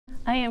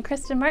I am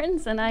Kristin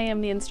Martens and I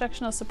am the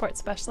Instructional Support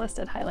Specialist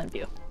at Highland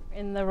View.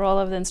 In the role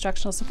of the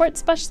Instructional Support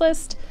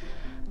Specialist,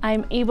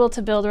 I'm able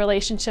to build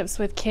relationships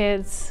with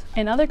kids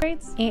in other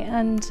grades,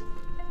 and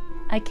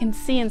I can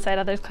see inside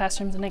other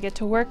classrooms, and I get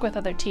to work with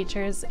other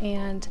teachers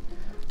and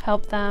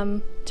help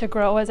them to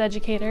grow as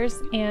educators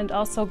and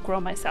also grow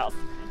myself.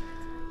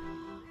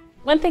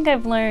 One thing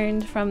I've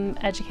learned from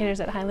educators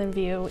at Highland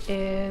View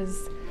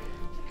is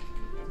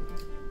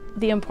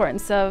the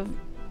importance of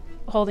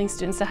holding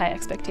students to high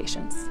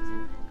expectations.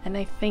 And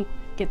I think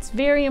it's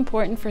very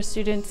important for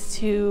students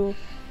to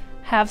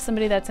have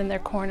somebody that's in their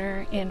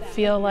corner and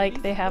feel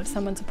like they have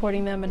someone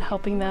supporting them and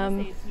helping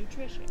them,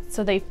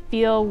 so they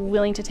feel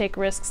willing to take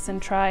risks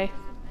and try.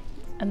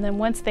 And then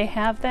once they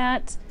have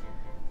that,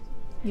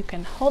 you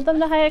can hold them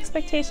to high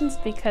expectations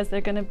because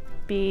they're going to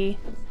be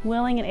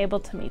willing and able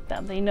to meet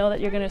them. They know that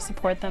you're going to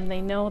support them.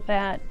 They know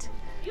that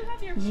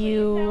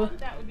you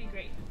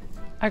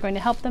are going to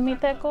help them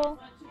meet that goal.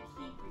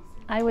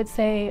 I would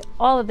say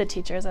all of the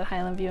teachers at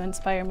Highland View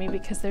inspire me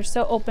because they're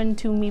so open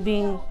to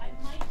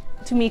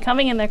me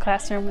coming in their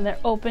classroom, and they're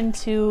open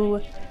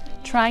to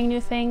trying new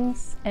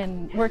things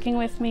and working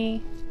with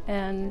me,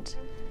 and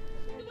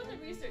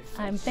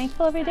I'm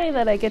thankful every day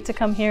that I get to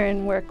come here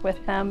and work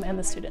with them and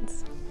the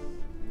students.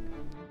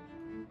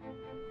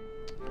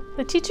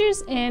 The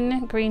teachers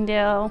in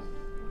Greendale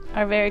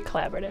are very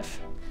collaborative.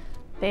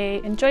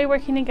 They enjoy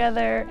working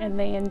together, and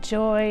they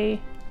enjoy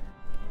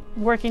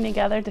working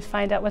together to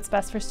find out what's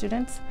best for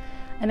students.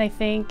 And I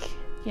think,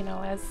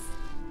 as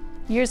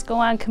years go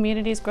on,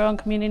 communities grow and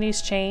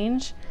communities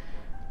change.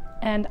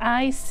 And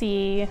I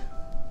see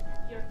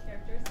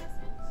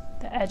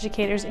the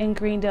educators in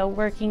Greendale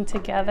working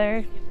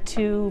together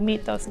to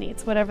meet those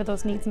needs, whatever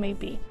those needs may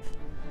be.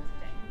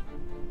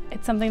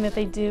 It's something that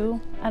they do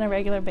on a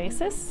regular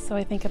basis, so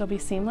I think it'll be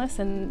seamless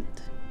and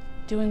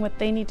doing what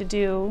they need to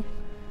do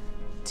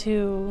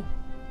to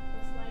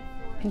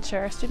ensure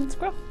our students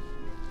grow.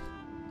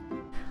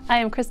 I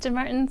am Kristin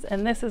Martens,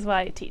 and this is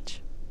why I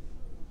teach.